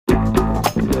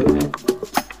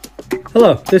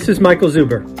Hello, this is Michael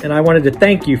Zuber, and I wanted to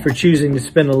thank you for choosing to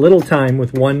spend a little time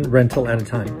with one rental at a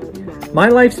time. My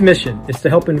life's mission is to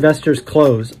help investors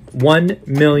close 1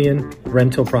 million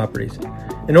rental properties.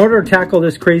 In order to tackle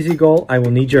this crazy goal, I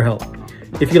will need your help.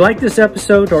 If you like this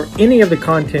episode or any of the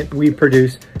content we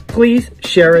produce, please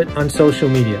share it on social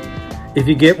media. If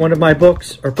you get one of my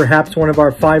books or perhaps one of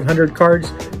our 500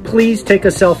 cards, please take a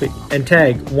selfie and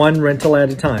tag one rental at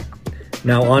a time.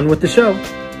 Now on with the show.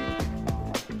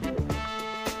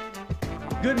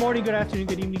 Good morning, good afternoon,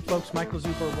 good evening, folks. Michael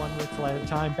Zuber, one rental at a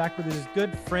time, back with his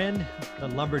good friend, the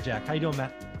Lumberjack. How you doing,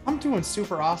 Matt? I'm doing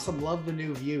super awesome. Love the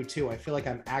new view too. I feel like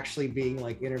I'm actually being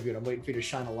interviewed. I'm waiting for you to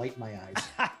shine a light in my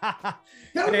eyes.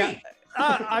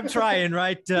 I'm trying,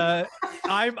 right?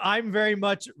 I'm very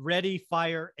much ready,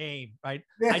 fire, aim, right?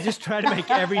 I just try to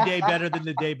make every day better than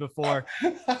the day before.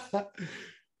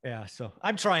 Yeah, so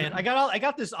I'm trying. I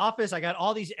got this office. I got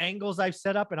all these angles I've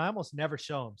set up, and I almost never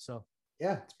show them. So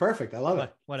yeah, it's perfect. I love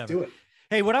it. Whatever. Let's do it.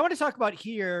 Hey, what I want to talk about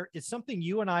here is something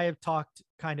you and I have talked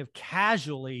kind of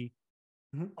casually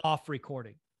off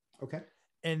recording. Okay.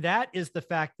 And that is the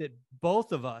fact that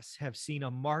both of us have seen a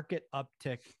market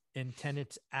uptick in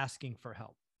tenants asking for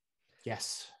help.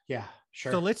 Yes. Yeah,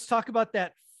 sure. So let's talk about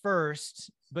that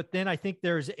first, but then I think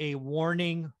there's a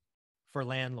warning for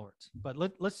landlords. But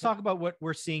let's talk about what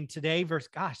we're seeing today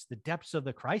versus, the depths of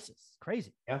the crisis.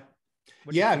 Crazy. Yeah.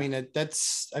 Yeah. I mean,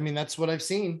 that's what I've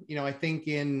seen. I think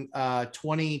in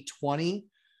 2020,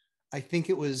 I think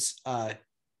it was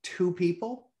 2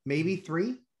 people, maybe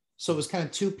 3. So it was kind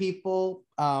of 2 people.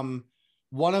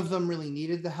 One of them really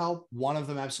needed the help. One of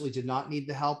them absolutely did not need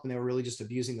the help, and they were really just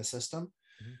abusing the system.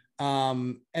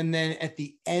 And then at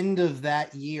the end of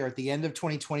that year, at the end of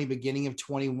 2020, beginning of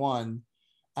 21,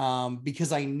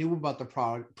 because I knew about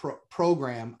the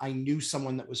program, I knew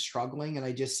someone that was struggling, and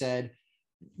I just said,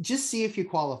 just see if you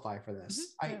qualify for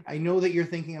this. I know that you're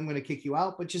thinking I'm going to kick you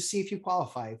out, but just see if you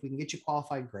qualify. If we can get you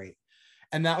qualified, great.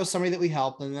 And that was somebody that we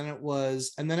helped. And then it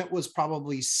was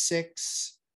probably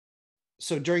 6.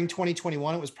 So during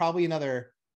 2021, it was probably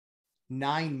another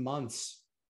 9 months,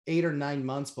 8 or 9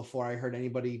 months before I heard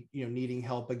anybody, needing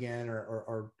help again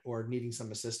or needing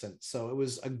some assistance. So it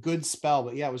was a good spell,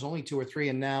 but yeah, it was only 2 or 3.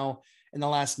 And now in the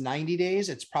last 90 days,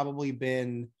 it's probably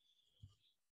been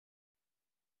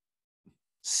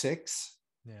 6.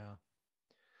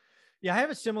 Yeah. I have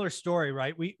a similar story,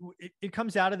 right? It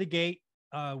comes out of the gate.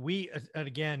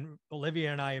 Again,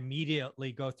 Olivia and I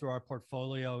immediately go through our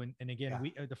portfolio. And again,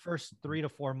 we, the first 3 to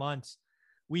 4 months,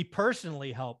 we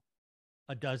personally help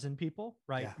a dozen people,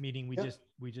 right? Yeah. Meaning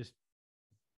we just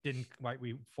didn't, right?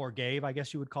 We forgave, I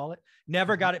guess you would call it.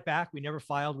 Never got it back. We never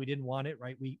filed. We didn't want it,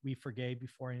 right? We forgave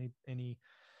before any,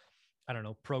 I don't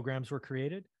know, programs were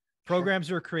created.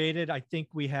 Programs were created. I think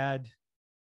we had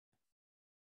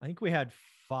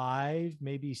 5,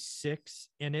 maybe 6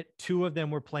 in it. 2 of them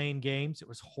were playing games. It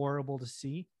was horrible to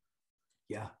see.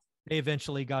 Yeah. They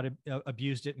eventually got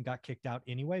abused it and got kicked out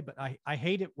anyway. But I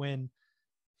hate it when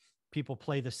people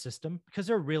play the system, because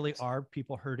there really are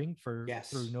people hurting through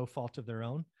no fault of their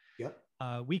own. Yep.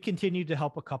 We continued to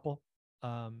help a couple.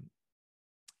 And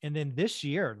then this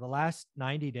year, the last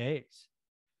 90 days,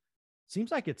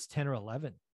 seems like it's 10 or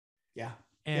 11. Yeah.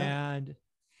 And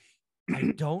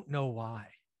I don't know why.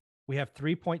 We have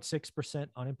 3.6%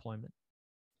 unemployment.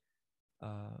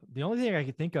 The only thing I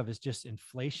could think of is just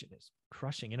inflation is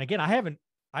crushing. And again,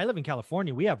 I live in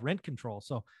California. We have rent control.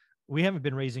 So we haven't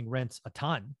been raising rents a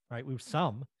ton, right? We've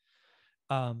some.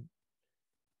 And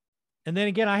then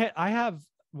again, I have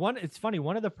one, it's funny.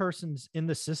 One of the persons in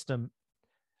the system,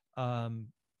 I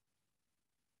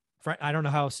don't know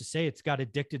how else to say it's got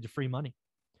addicted to free money.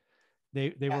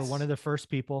 They were one of the first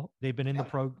people. They've been in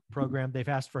the program. They've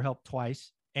asked for help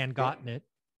twice and gotten it.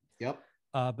 Yep.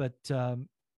 But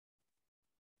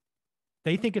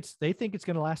they think it's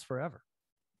going to last forever.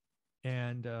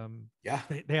 And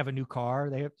they have a new car.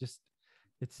 They have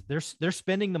they're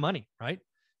spending the money, right?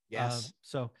 Yes.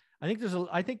 So I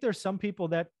think there's some people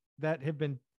that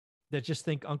just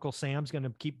think Uncle Sam's going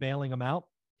to keep bailing them out.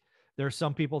 There are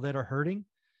some people that are hurting.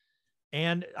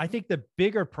 And I think the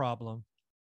bigger problem,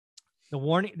 the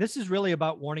warning, this is really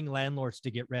about warning landlords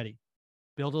to get ready,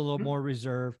 build a little more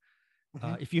reserve.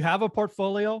 If you have a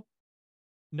portfolio,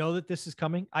 know that this is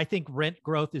coming. I think rent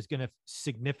growth is going to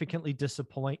significantly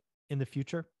disappoint in the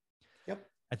future. Yep.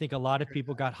 I think a lot of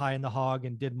people got high in the hog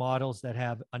and did models that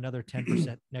have another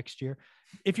 10% next year.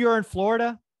 If you're in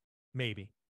Florida, maybe.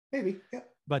 Yeah.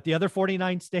 But the other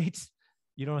 49 states,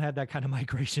 you don't have that kind of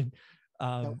migration.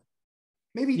 No.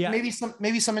 Maybe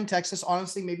some in Texas,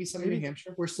 honestly, maybe some in New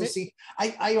Hampshire. We're still seeing,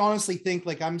 I honestly think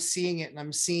I'm seeing it, and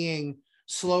I'm seeing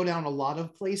slow down a lot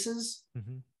of places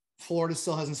Florida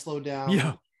still hasn't slowed down.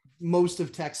 Yeah. Most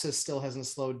of Texas still hasn't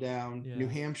slowed down. Yeah. New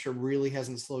Hampshire really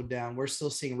hasn't slowed down. We're still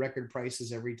seeing record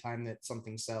prices every time that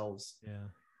something sells. Yeah.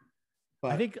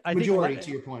 But I majority think,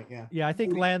 to your point. Yeah. Yeah. I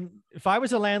think if I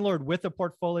was a landlord with a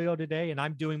portfolio today, and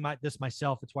I'm doing this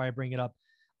myself, that's why I bring it up.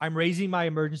 I'm raising my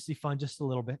emergency fund just a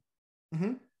little bit.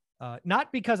 Mm-hmm.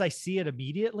 Not because I see it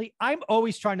immediately. I'm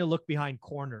always trying to look behind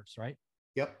corners, right?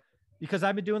 Yep. Because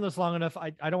I've been doing this long enough.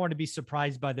 I don't want to be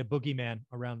surprised by the boogeyman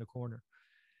around the corner.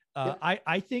 Yep.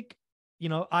 I think,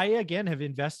 I again have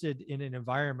invested in an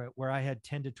environment where I had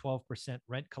 10 to 12%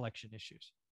 rent collection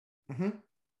issues. Mm-hmm.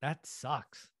 That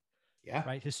sucks. Yeah.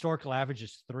 Right. Historical average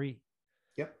is 3.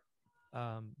 Yep.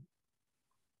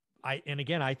 And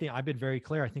again, I think I've been very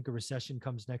clear. I think a recession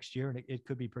comes next year, and it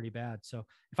could be pretty bad. So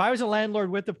if I was a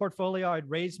landlord with the portfolio, I'd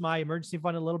raise my emergency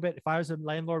fund a little bit. If I was a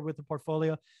landlord with the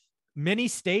portfolio, many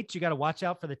states, you got to watch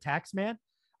out for the tax man.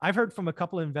 I've heard from a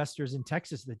couple of investors in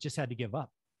Texas that just had to give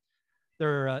up.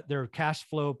 Their cash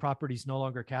flow properties no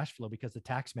longer cash flow because the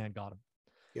tax man got them.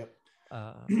 Yep.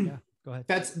 Yeah, go ahead.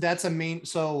 That's a main.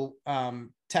 So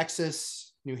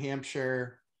Texas, New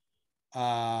Hampshire,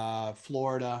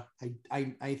 Florida.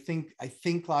 I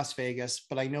think Las Vegas,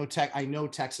 but I know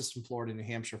Texas and Florida, New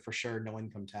Hampshire for sure. No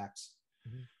income tax.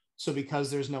 Mm-hmm. So because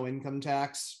there's no income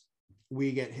tax,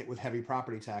 we get hit with heavy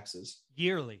property taxes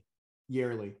yearly.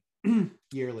 And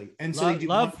so they do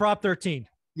love Prop 13.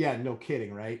 Yeah, no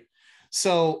kidding, right?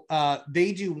 So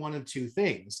they do one of two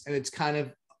things, and it's kind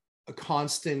of a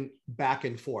constant back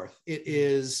and forth. It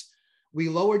is, we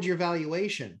lowered your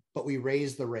valuation, but we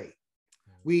raised the rate.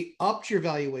 We upped your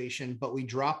valuation, but we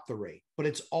dropped the rate. But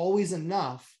it's always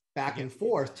enough back and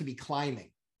forth to be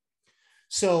climbing.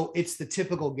 So it's the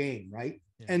typical game, right?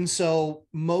 Yeah. And so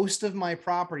most of my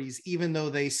properties, even though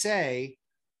they say,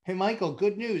 hey, Michael,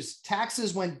 good news,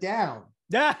 taxes went down.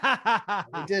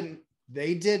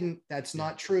 They didn't. That's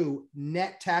not true.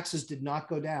 Net taxes did not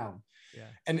go down. Yeah.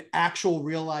 And actual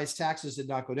realized taxes did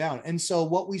not go down. And so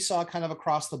what we saw kind of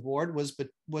across the board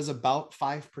was about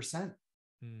 5%.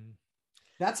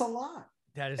 That's a lot.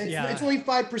 That is, it's only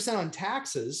 5% on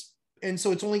taxes. And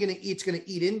so it's going to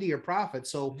eat into your profit.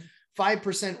 So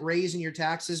 5% raise in your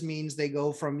taxes means they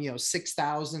go from,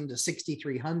 $6,000 to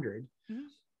 $6,300.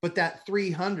 But that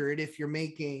 300, if you're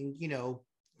making,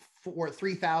 for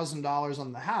 $3,000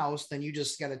 on the house, then you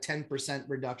just got a 10%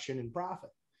 reduction in profit.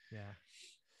 Yeah.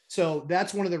 So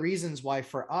that's one of the reasons why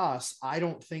for us, I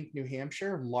don't think New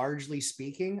Hampshire, largely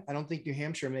speaking, I don't think New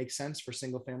Hampshire makes sense for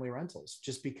single family rentals,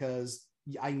 just because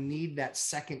I need that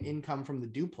second income from the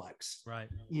duplex. Right.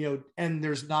 And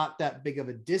there's not that big of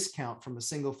a discount from a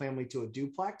single family to a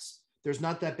duplex. There's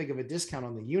not that big of a discount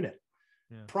on the unit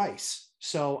price.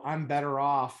 So I'm better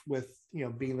off with,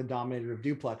 being the dominator of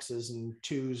duplexes and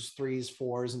 2s, 3s,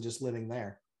 4s, and just living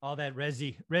there. All that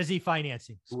resi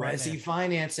financing.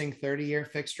 Financing, 30-year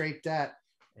fixed rate debt.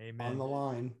 Amen. On the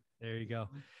line. There you go.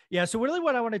 Yeah. So really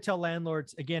what I want to tell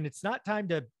landlords, again, it's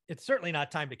certainly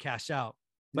not time to cash out,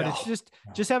 but it's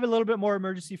just have a little bit more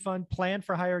emergency fund, plan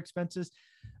for higher expenses.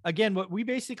 Again, what we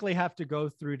basically have to go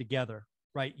through together,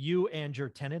 right? You and your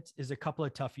tenants, is a couple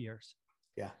of tough years.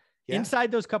 Yeah.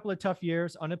 Inside those couple of tough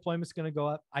years, unemployment's going to go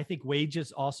up. I think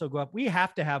wages also go up. We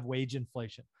have to have wage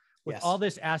inflation with all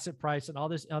this asset price and all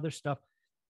this other stuff.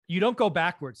 You don't go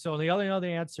backwards. So the only other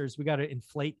answer is we got to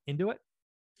inflate into it.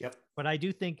 Yep. But I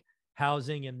do think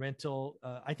housing and rental,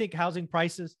 I think housing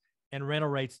prices and rental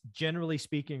rates, generally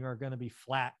speaking, are going to be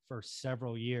flat for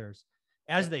several years,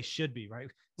 as they should be, right?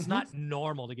 It's not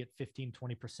normal to get 15,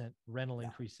 20% rental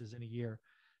increases in a year.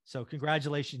 So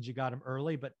congratulations, you got them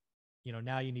early, but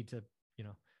now you need to,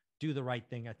 do the right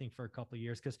thing, I think, for a couple of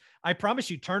years, because I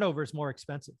promise you turnover is more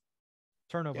expensive.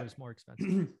 Is more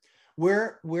expensive.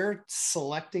 We're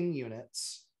selecting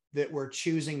units that we're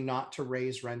choosing not to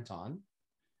raise rent on,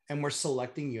 and we're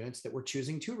selecting units that we're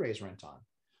choosing to raise rent on.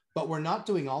 But we're not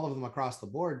doing all of them across the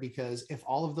board, because if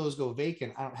all of those go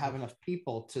vacant, I don't have enough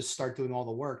people to start doing all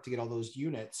the work to get all those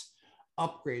units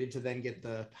upgraded to then get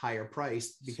the higher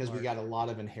price, because we got a lot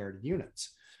of inherited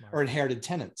units or inherited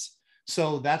tenants.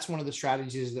 So that's one of the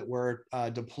strategies that we're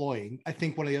deploying. I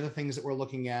think one of the other things that we're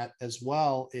looking at as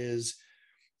well is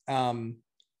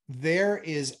there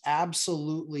is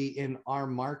absolutely, in our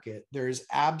market, there is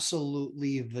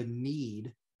absolutely the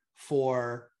need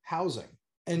for housing.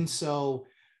 And so,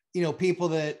 people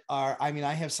that are, I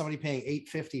have somebody paying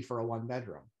 $850 for a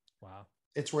 1-bedroom. Wow.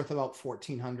 It's worth about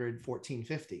 $1,400,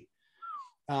 $1,450.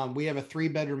 We have a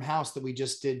 3-bedroom house that we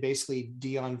just did. Basically,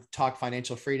 Dion Talk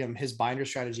Financial Freedom, his binder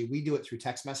strategy. We do it through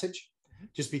text message,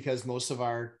 just because most of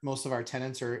our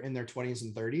tenants are in their 20s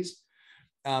and 30s.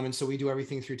 And so we do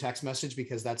everything through text message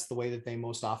because that's the way that they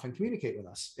most often communicate with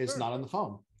us. It's not on the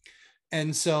phone.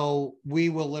 And so we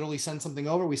will literally send something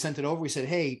over. We sent it over. We said,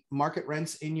 hey, market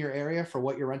rents in your area for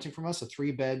what you're renting from us, a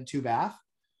 3-bed, 2-bath.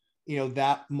 You know,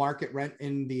 that market rent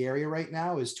in the area right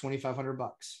now is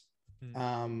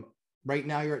 $2,500. Right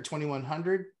now you're at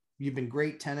 2,100. You've been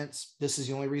great tenants. This is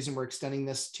the only reason we're extending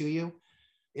this to you,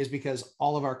 is because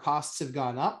all of our costs have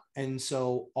gone up. And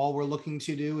so all we're looking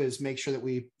to do is make sure that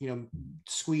we, you know,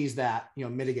 squeeze that, you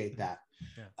know, mitigate that.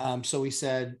 Yeah. So we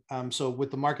said, so with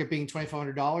the market being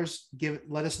 $2,500,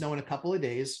 let us know in a couple of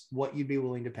days what you'd be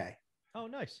willing to pay. Oh,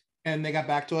 nice. And they got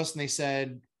back to us and they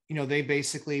said, you know, they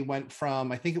basically went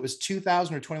from, I think it was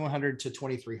 2,000 or 2,100 to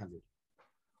 2,300.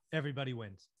 Everybody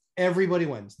wins. Everybody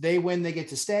wins. They win, they get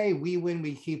to stay. We win,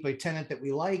 we keep a tenant that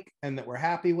we like and that we're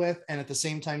happy with. And at the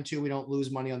same time too, we don't lose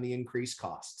money on the increased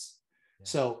costs. Yeah.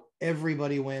 So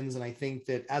everybody wins. And I think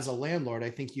that as a landlord,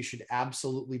 I think you should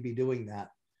absolutely be doing that,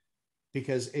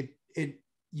 because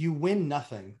you win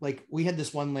nothing. Like we had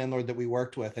this one landlord that we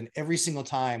worked with, and every single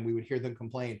time we would hear them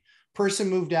complain, person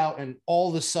moved out and all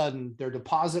of a sudden their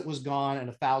deposit was gone and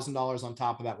 $1,000 on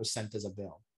top of that was sent as a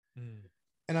bill.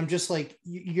 And I'm just like,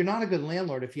 you're not a good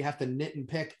landlord if you have to nit and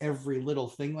pick every little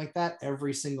thing like that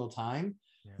every single time.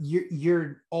 Yeah.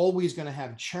 You're always going to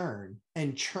have churn,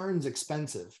 and churn's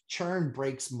expensive. Churn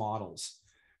breaks models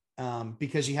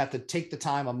because you have to take the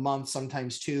time, a month,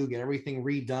 sometimes 2, get everything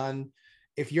redone.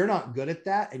 If you're not good at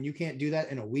that and you can't do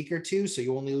that in a week or 2, so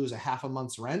you only lose a half a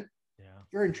month's rent,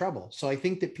 you're in trouble. So I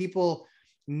think that people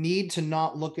need to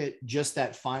not look at just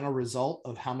that final result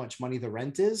of how much money the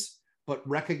rent is, but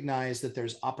recognize that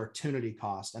there's opportunity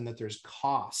cost and that there's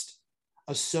cost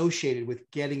associated with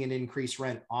getting an increased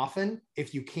rent often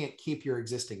if you can't keep your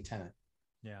existing tenant.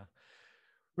 Yeah.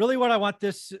 Really what I want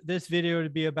this video to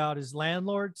be about is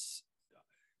landlords.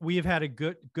 We have had a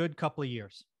good couple of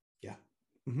years. Yeah.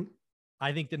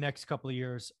 I think the next couple of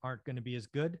years aren't going to be as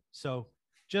good. So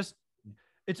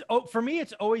for me,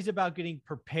 it's always about getting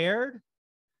prepared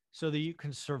so that you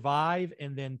can survive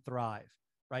and then thrive.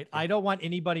 Right. I don't want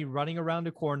anybody running around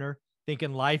the corner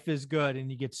thinking life is good and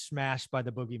you get smashed by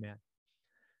the boogeyman.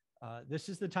 This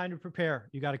is the time to prepare.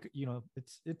 You got to, you know,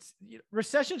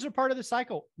 recessions are part of the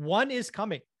cycle. One is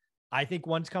coming. I think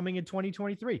one's coming in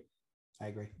 2023. I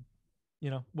agree.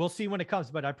 You know, we'll see when it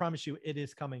comes, but I promise you it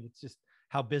is coming. It's just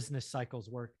how business cycles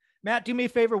work. Matt, do me a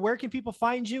favor. Where can people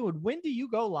find you and when do you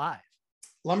go live?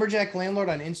 Lumberjack Landlord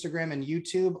on Instagram and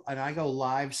YouTube. And I go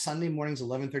live Sunday mornings,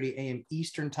 11:30 a.m.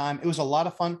 Eastern time. It was a lot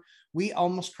of fun. We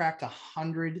almost cracked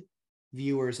 100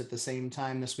 viewers at the same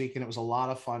time this week. And it was a lot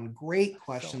of fun. Great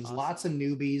questions, so awesome. Lots of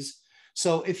newbies.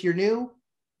 So if you're new,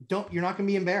 you're not going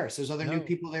to be embarrassed. There's other new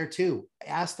people there too.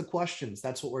 Ask the questions.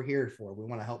 That's what we're here for. We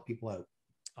want to help people out.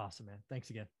 Awesome, man.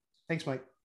 Thanks again. Thanks, Mike.